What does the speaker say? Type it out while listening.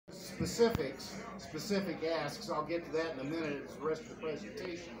specific asks. I'll get to that in a minute as the rest of the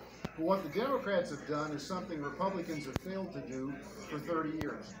presentation. But what the Democrats have done is something Republicans have failed to do for 30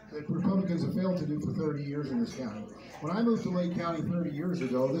 years. That Republicans have failed to do for 30 years in this county. When I moved to Lake County 30 years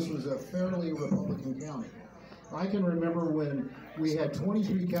ago, this was a fairly Republican county. I can remember when we had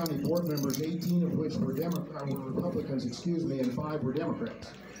 23 county board members, 18 of which were Republicans, and 5 were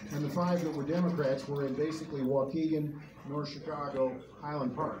Democrats. And the 5 that were Democrats were in basically Waukegan, North Chicago,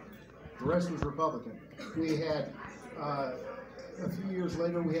 Highland Park. The rest was Republican. We had, a few years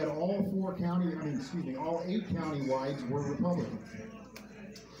later, we had all 8 county-wides were Republican.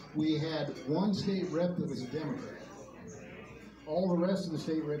 We had 1 state rep that was a Democrat. All the rest of the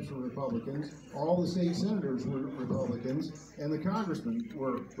state reps were Republicans, all the state senators were Republicans, and the congressmen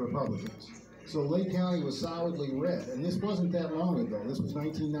were Republicans. So Lake County was solidly red, and this wasn't that long ago. This was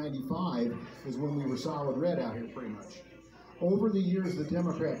 1995 is when we were solid red out here pretty much. Over the years, the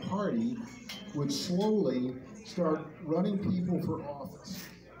Democrat Party would slowly start running people for office.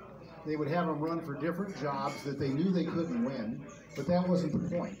 They would have them run for different jobs that they knew they couldn't win, but that wasn't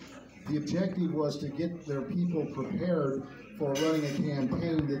the point. The objective was to get their people prepared for running a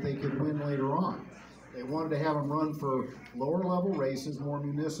campaign that they could win later on. They wanted to have them run for lower level races, more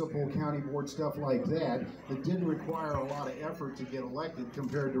municipal, county board stuff like that didn't require a lot of effort to get elected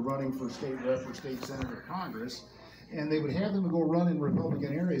compared to running for state rep or state senate or Congress. And they would have them go run in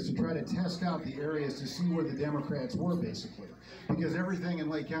Republican areas to try to test out the areas to see where the Democrats were, basically. Because everything in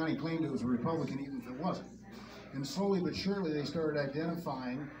Lake County claimed it was a Republican, even if it wasn't. And slowly but surely, they started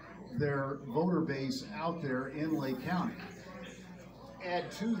identifying their voter base out there in Lake County.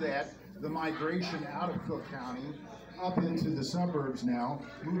 Add to that the migration out of Cook County up into the suburbs now,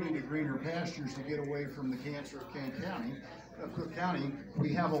 moving to greener pastures to get away from the cancer of Cook County. We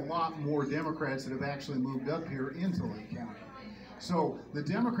have a lot more Democrats that have actually moved up here into Lake County. So the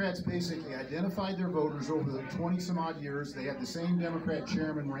Democrats basically identified their voters over the 20 some odd years. They had the same Democrat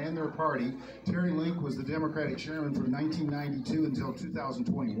chairman ran their party. Terry Link was the Democratic chairman from 1992 until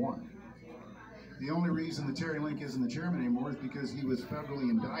 2021. The only reason that Terry Link isn't the chairman anymore is because he was federally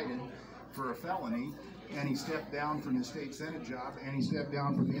indicted for a felony, and he stepped down from his state senate job, and he stepped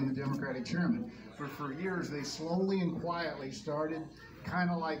down from being the Democratic chairman. But for years, they slowly and quietly started kind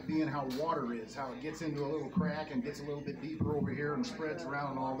of like being how water is, how it gets into a little crack and gets a little bit deeper over here and spreads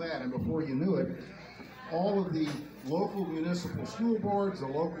around and all that. And before you knew it, all of the local municipal school boards, the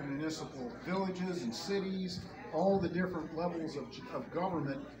local municipal villages and cities, all the different levels of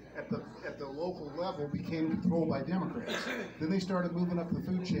government at the local level became controlled by Democrats. Then they started moving up the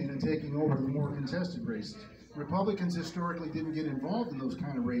food chain and taking over the more contested races. Republicans historically didn't get involved in those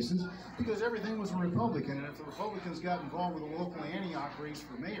kind of races because everything was a Republican, and if the Republicans got involved with a local Antioch race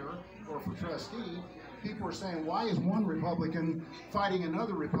for mayor or for trustee, people were saying, why is one Republican fighting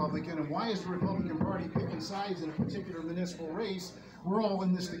another Republican, and why is the Republican Party picking sides in a particular municipal race? We're all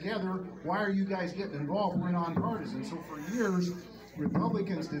in this together. Why are you guys getting involved? We're nonpartisan. So for years,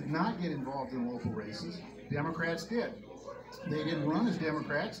 Republicans did not get involved in local races. Democrats did. They didn't run as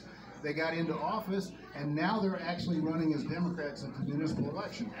Democrats. They got into office, and now they're actually running as Democrats at the municipal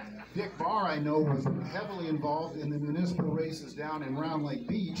election. Dick Barr, I know, was heavily involved in the municipal races down in Round Lake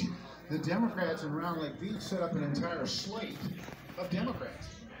Beach. The Democrats in Round Lake Beach set up an entire slate of Democrats.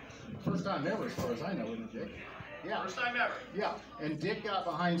 First time ever, as far as I know, isn't it, Dick? Yeah. First time ever. Yeah, and Dick got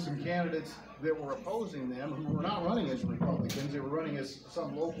behind some candidates that were opposing them who were not running as Republicans. They were running as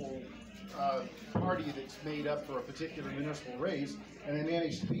some local party that's made up for a particular municipal race, and they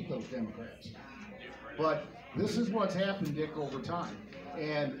managed to beat those Democrats. But this is what's happened, Dick, over time.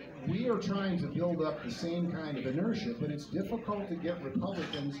 And we are trying to build up the same kind of inertia, but it's difficult to get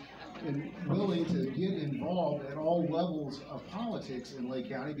Republicans willing to get involved at all levels of politics in Lake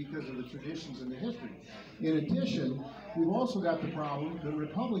County because of the traditions and the history. In addition, we've also got the problem that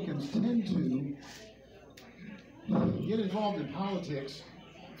Republicans tend to get involved in politics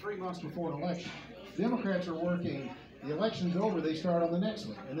 3 months before an election. Democrats are working, the election's over, they start on the next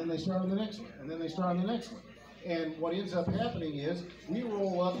one, and then they start on the next one, and then they start on the next one. And what ends up happening is we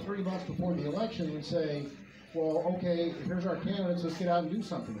roll up 3 months before the election and say, well, okay, here's our candidates, let's get out and do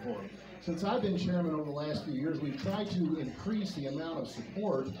something for them. Since I've been chairman over the last few years, we've tried to increase the amount of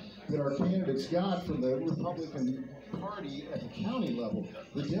support that our candidates got from the Republican Party at the county level.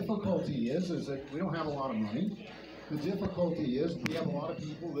 The difficulty is that we don't have a lot of money. The difficulty is we have a lot of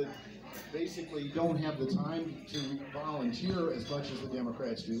people that basically don't have the time to volunteer as much as the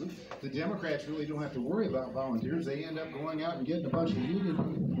Democrats do. The Democrats really don't have to worry about volunteers. They end up going out and getting a bunch of union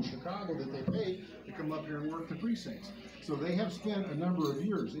people from Chicago that they pay to come up here and work the precincts. So they have spent a number of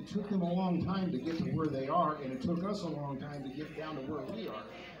years. It took them a long time to get to where they are, and it took us a long time to get down to where we are.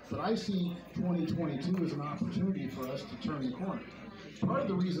 But I see 2022 as an opportunity for us to turn the corner. Part of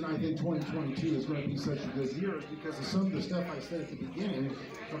the reason I think 2022 is going to be such a good year is because of some of the stuff I said at the beginning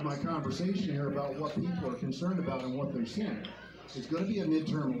of my conversation here about what people are concerned about and what they're seeing. It's going to be a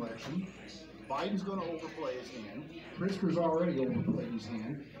midterm election. Biden's going to overplay his hand. Pritzker's already overplayed his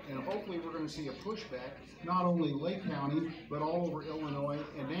hand. And hopefully we're going to see a pushback, not only in Lake County, but all over Illinois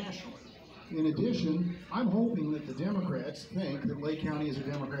and nationally. In addition, I'm hoping that the Democrats think that Lake County is a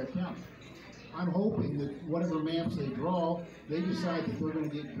Democrat county. I'm hoping that whatever maps they draw, they decide that they're going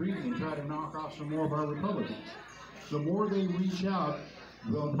to get greedy and try to knock off some more of our Republicans. The more they reach out,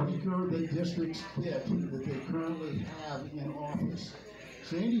 the weaker the districts get that they currently have in office.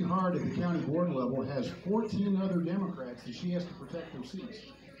 Sandy Hart at the county board level has 14 other Democrats that she has to protect their seats.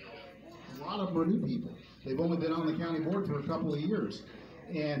 A lot of them are new people. They've only been on the county board for a couple of years.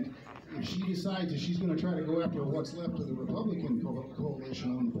 And if she decides that she's going to try to go after what's left of the Republican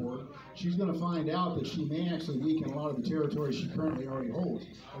coalition on the board, she's going to find out that she may actually weaken a lot of the territory she currently already holds.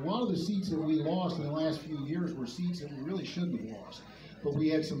 A lot of the seats that we lost in the last few years were seats that we really shouldn't have lost. But we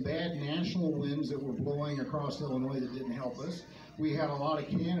had some bad national winds that were blowing across Illinois that didn't help us. We had a lot of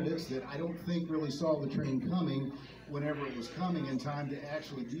candidates that I don't think really saw the train coming whenever it was coming in time to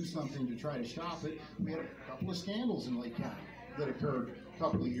actually do something to try to stop it. We had a couple of scandals in Lake County that occurred a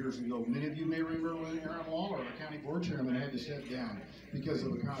couple of years ago. Many of you may remember when Aaron Lawler, our county board chairman, had to step down because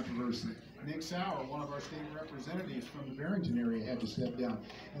of a controversy. Nick Sauer, one of our state representatives from the Barrington area, had to step down.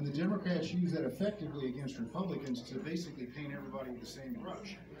 And the Democrats used that effectively against Republicans to basically paint everybody with the same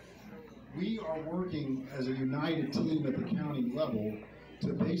brush. We are working as a united team at the county level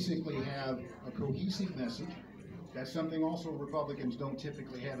to basically have a cohesive message. That's something also Republicans don't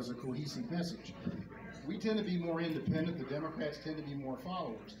typically have, as a cohesive message. We tend to be more independent. The Democrats tend to be more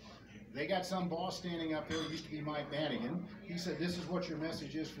followers. They got some boss standing up there, used to be Mike Madigan. He said, this is what your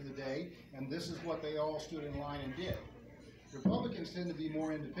message is for the day, and this is what they all stood in line and did. Republicans tend to be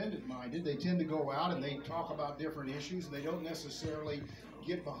more independent-minded. They tend to go out and they talk about different issues, and they don't necessarily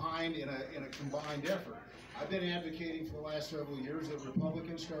get behind in a combined effort. I've been advocating for the last several years that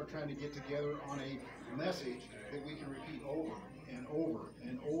Republicans start trying to get together on a message that we can repeat over and over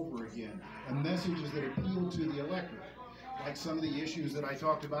and over again, and messages that appeal to the electorate, like some of the issues that I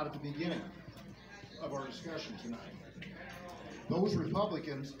talked about at the beginning of our discussion tonight. Those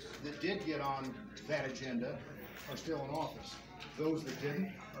Republicans that did get on that agenda are still in office. Those that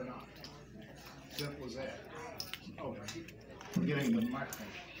didn't are not. Simple as that. Oh, I'm getting the microphone.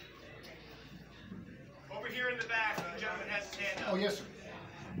 Over here in the back, the gentleman has his hand up. Oh, yes, sir.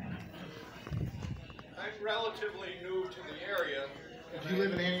 I'm relatively new to the area. Do you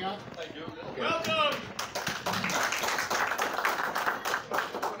live in Antioch? I do. Okay. Welcome!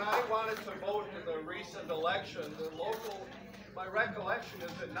 When I wanted to vote in the recent election, my recollection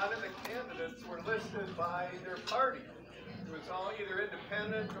is that none of the candidates were listed by their party. It was all either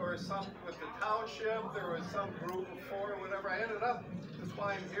independent or some with the township. There was some group of four or whatever. That's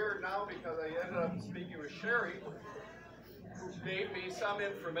why I'm here now, because I ended up speaking with Sherry, who gave me some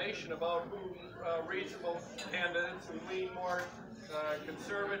information about who reasonable candidates who lean more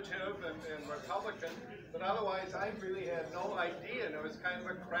conservative and Republican. But otherwise, I really had no idea, and it was kind of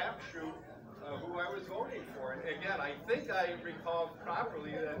a crapshoot who I was voting for. And again, I think I recall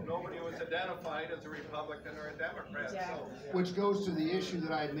properly that nobody was identified as a Republican or a Democrat. Yeah. So, Which goes to the issue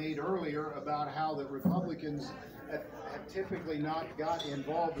that I made earlier about how the Republicans have typically not got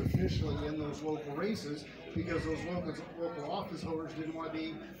involved officially in those local races because those local office holders didn't want to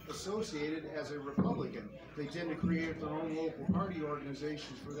be associated as a Republican. They tend to create their own local party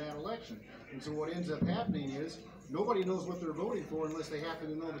organizations for that election. And so what ends up happening is nobody knows what they're voting for unless they happen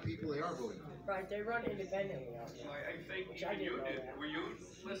to know the people they are voting for. Right, they run independently out there. I think even you did. Were you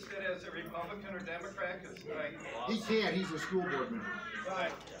listed as a Republican or Democrat? He can't. He's a school board member.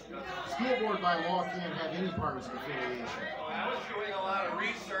 Right. School board by law can't have any partisan affiliation. I was doing a lot of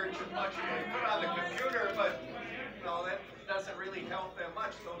research and much of it put on the computer, but that doesn't really help them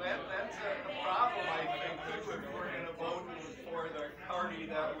much. So that's a problem, I think, too, if we're going to vote for the party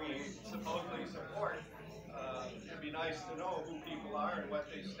that we supposedly support. It'd be nice to know who people are and what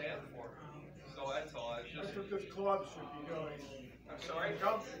they stand for. So that's all. That's what this club should be doing. I'm sorry?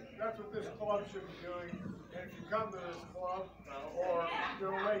 That's what this club should be doing. And if you come to this club, or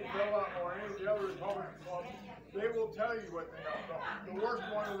Lake Villa, or any of the other Republican clubs, they will tell you what they are about. The worst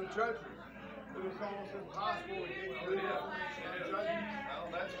one are the judges. It is almost impossible to get good information on judges. Well,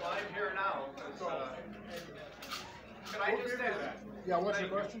 that's why I'm here now. Can I just ask? Yeah, what's your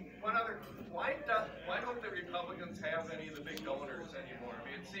question? One other. Why don't the Republicans have any of the big donors anymore? I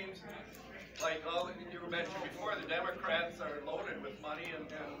mean, it seems like you mentioned before, the Democrats are loaded with money, and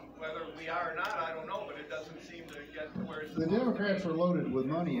whether we are or not, I don't know, but it doesn't seem to get to where it's The Democrats are loaded with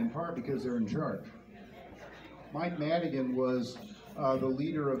money in part because they're in charge. Mike Madigan was the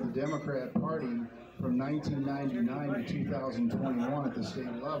leader of the Democrat Party from 1999 to 2021 at the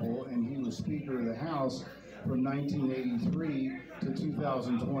state level, and he was Speaker of the House from 1983 to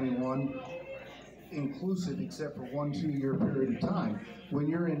 2021, inclusive except for 1 2-year period of time. When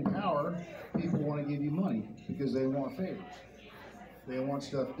you're in power, people want to give you money because they want favors. They want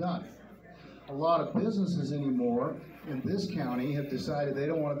stuff done. A lot of businesses anymore in this county have decided they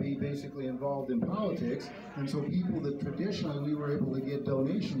don't want to be basically involved in politics, and so people that traditionally we were able to get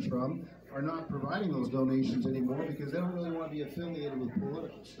donations from are not providing those donations anymore because they don't really want to be affiliated with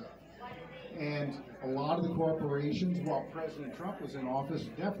political stuff. And a lot of the corporations, while President Trump was in office,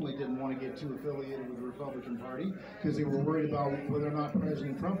 definitely didn't want to get too affiliated with the Republican Party because they were worried about whether or not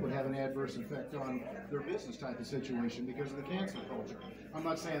President Trump would have an adverse effect on their business type of situation because of the cancel culture. I'm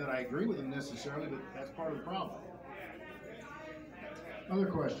not saying that I agree with them necessarily, but that's part of the problem. Other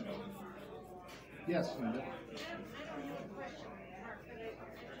questions? Yes, Linda.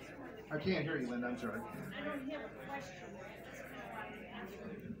 I can't hear you, Linda. I'm sorry. I don't have a question.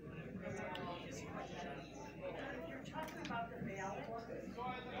 You're talking about the ballot.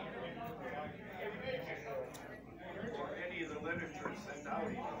 any of the literature sent out.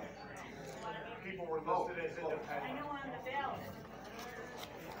 People were listed as independent. I know on the ballot.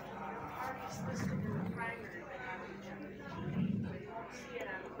 Parties listed in the primary, but not the general. You won't see it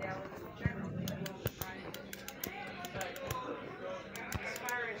on the ballot in the general, but you will in the primary. But as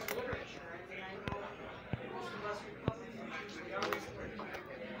far as literature, I mean, I know most of us Republicans usually always put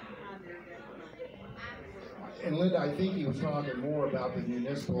on there that. And Linda, I think he was talking more about the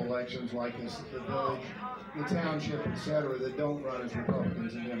municipal elections like this, the village, the township, et cetera, that don't run as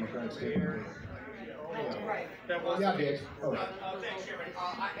Republicans and Democrats typically. Right. Yeah, Dick. Oh. Thanks, Chairman.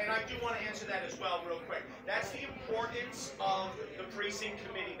 And I do want to answer that as well, real quick. That's the importance of the precinct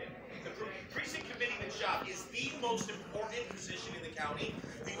committeeman. The precinct committeeman's job is the most important position in the county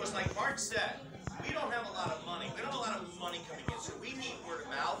because, like Mark said, we don't have a lot of money. We don't have a lot of money coming in, so we need word of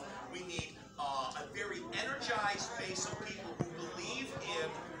mouth. We need a very energized base of people who believe in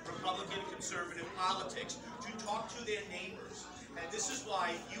Republican conservative politics to talk to their neighbors. And this is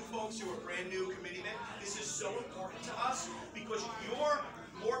why you folks who are brand new committeemen, this is so important to us because you're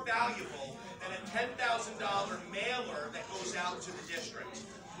more valuable than a $10,000 mailer that goes out to the district.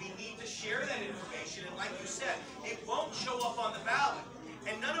 We need to share that information, and like you said, it won't show up on the ballot.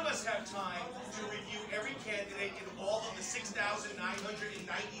 And none of us have time to review every candidate in all of the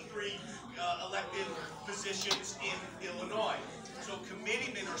 6,993 elected positions in Illinois. So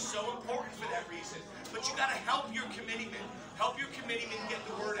committeemen are so important for that reason. But you got to help your committeemen. Help your committeemen get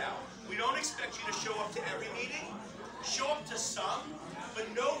the word out. We don't expect you to show up to every meeting. Show up to some, but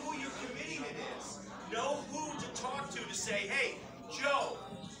know who your committeeman is. Know who to talk to say, hey, Joe,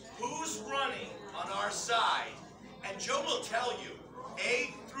 who's running on our side? And Joe will tell you,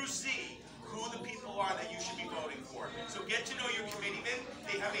 A through Z, who the people are that you should be voting for. So get to know your committeemen.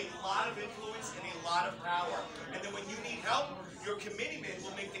 They have a lot of influence and a lot of power. And then when you need help, your committeeman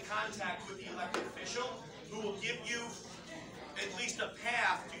will make the contact with the elected official who will give you at least a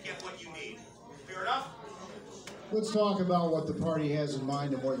path to get what you need. Fair enough? Let's talk about what the party has in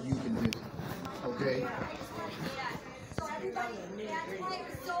mind and what you can do. Okay? So everybody, that's why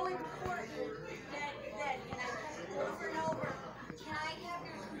it's so important that and I said it over and over, can I have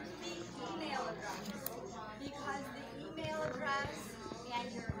your complete email address? Because the email address and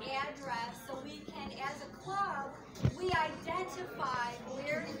your address, so we can, as a club, we identify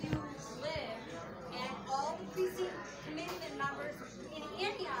where you live, and all the precinct committee members in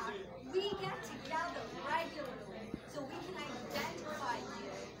Antioch, we get together regularly, so we can identify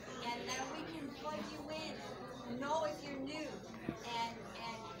you, and then we can plug you in, know if you're new, and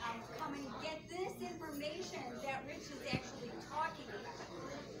come and get this information that Rich is actually talking about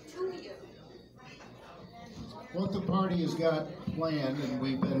to you. What the party has got planned, and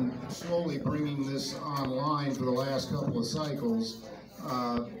we've been slowly bringing this online for the last couple of cycles,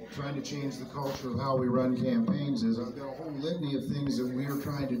 trying to change the culture of how we run campaigns, is I've got a whole litany of things that we are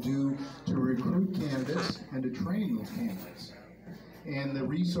trying to do to recruit candidates and to train those candidates. And the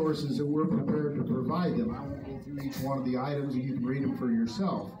resources that we're prepared to provide them. I won't go through each one of the items, and you can read them for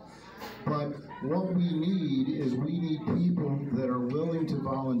yourself. But what we need is we need people that are willing to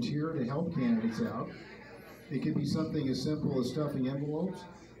volunteer to help candidates out. It could be something as simple as stuffing envelopes,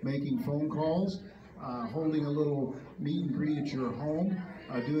 making phone calls, holding a little meet and greet at your home,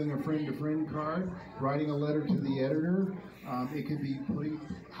 doing a friend-to-friend card, writing a letter to the editor. It could be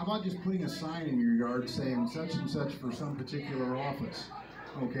how about just putting a sign in your yard saying such and such for some particular office,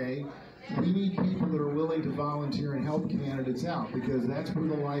 okay? We need people that are willing to volunteer and help candidates out, because that's where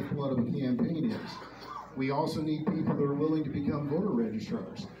the lifeblood of a campaign is. We also need people that are willing to become voter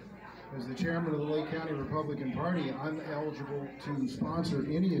registrars. As the chairman of the Lake County Republican Party, I'm eligible to sponsor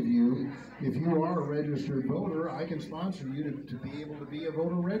any of you. If you are a registered voter, I can sponsor you to be able to be a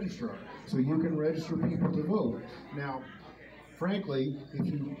voter registrar, so you can register people to vote. Now, frankly, if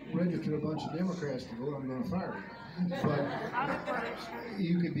you register a bunch of Democrats to vote, I'm going to fire you. But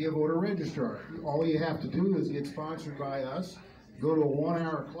you could be a voter registrar. All you have to do is get sponsored by us, go to a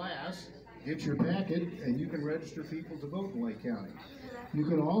 1-hour class, get your packet, and you can register people to vote in Lake County. You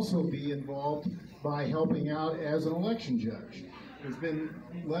can also be involved by helping out as an election judge. There's been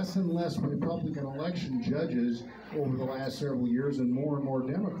less and less Republican election judges over the last several years, and more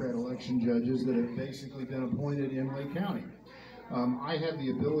Democrat election judges that have basically been appointed in Lake County. I have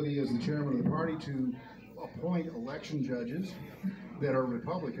the ability as the chairman of the party to appoint election judges that are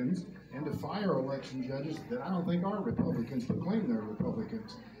Republicans and to fire election judges that I don't think are Republicans but claim they're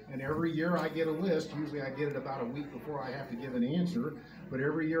Republicans. And every year I get a list. Usually I get it about a week before I have to give an answer, but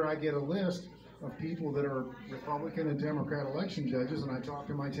every year I get a list of people that are Republican and Democrat election judges, and I talk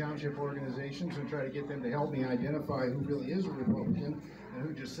to my township organizations and try to get them to help me identify who really is a Republican and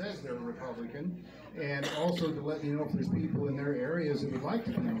who just says they're a Republican, and also to let me know if there's people in their areas that would like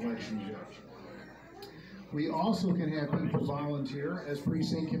to be an election judge. We also can have people volunteer as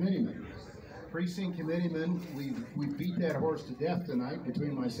precinct committeemen. Precinct committeemen, we beat that horse to death tonight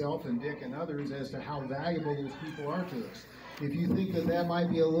between myself and Dick and others as to how valuable those people are to us. If you think that that might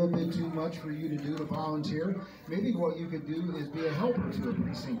be a little bit too much for you to do to volunteer, maybe what you could do is be a helper to a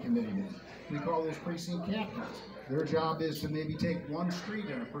precinct committeeman. We call those precinct captains. Their job is to maybe take one street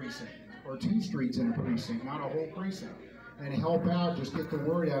in a precinct or 2 streets in a precinct, not a whole precinct, and help out, just get the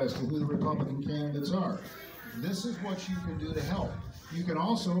word out as to who the Republican candidates are. This is what you can do to help. You can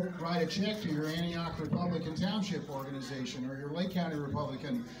also write a check to your Antioch Republican Township organization or your Lake County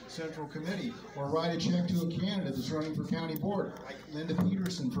Republican Central Committee, or write a check to a candidate that's running for county board, like Linda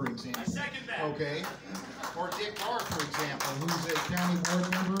Peterson, for example. I second that. Okay, or Dick Barr, for example, who's a county board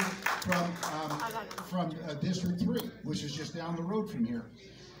member from District 3, which is just down the road from here.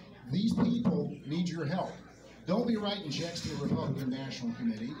 These people need your help. Don't be writing checks to the Republican National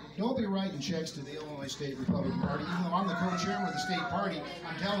Committee. Don't be writing checks to the Illinois State Republican Party. Even though I'm the co-chairman of the state party,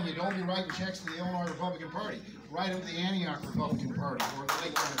 I'm telling you, don't be writing checks to the Illinois Republican Party. Write them to the Antioch Republican Party or the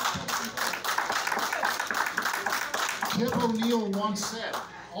Lake County Republican Party. Tip O'Neill once said,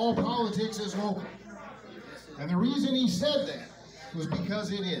 all politics is local. And the reason he said that was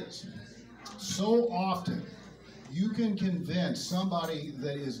because it is. So often, you can convince somebody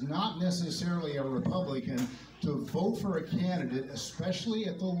that is not necessarily a Republican to vote for a candidate, especially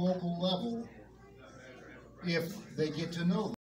at the local level, if they get to know them.